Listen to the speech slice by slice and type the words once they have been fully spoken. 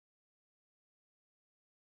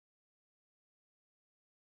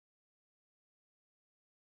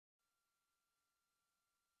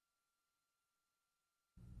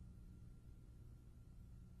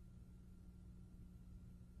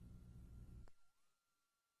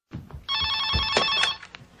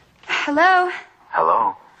Hello?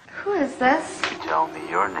 Hello? Who is this? You tell me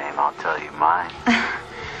your name, I'll tell you mine.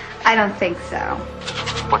 I don't think so.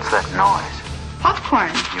 What's that noise? Popcorn.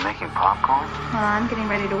 You making popcorn? Well, I'm getting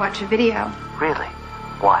ready to watch a video. Really?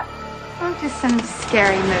 What? Oh, just some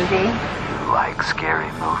scary movie. You like scary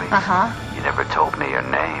movies? Uh-huh. You never told me your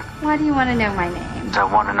name. Why do you want to know my name? I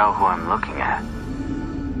want to know who I'm looking at.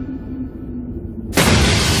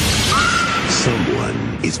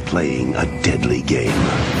 Someone is playing a deadly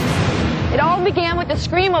game. It all began with a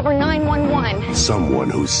scream over 911. Someone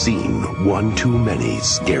who's seen one too many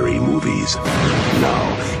scary movies.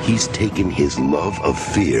 Now, he's taken his love of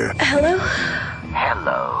fear Hello?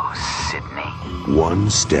 Hello, Sydney. one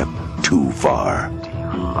step too far. Do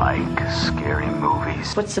you like scary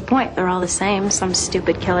movies? What's the point? They're all the same. Some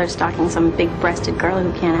stupid killer stalking some big-breasted girl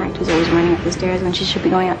who can't act, who's always running up the stairs when she should be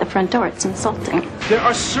going out the front door. It's insulting. There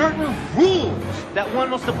are certain rules that one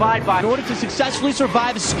must abide by in order to successfully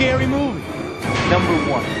survive a scary movie. Number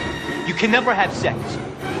one, you can never have sex.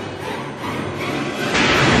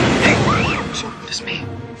 Hey, just me.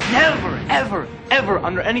 Never, ever, ever,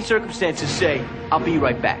 under any circumstances say, I'll be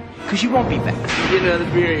right back. Because you won't be back. Get another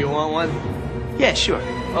beer, you want one? Yeah, sure.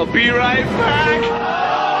 I'll be right back!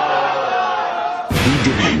 He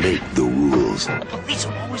didn't make the rules. The police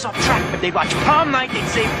are always off track. If they watch prom night, they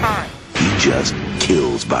save time. He just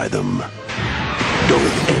kills by them.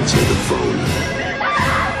 Don't answer the phone.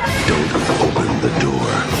 Don't open the door.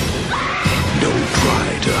 Don't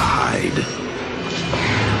try to hide.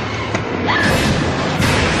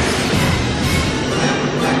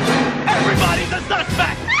 Everybody's a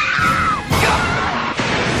suspect!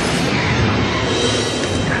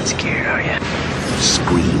 Not scared, are you?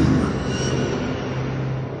 Scream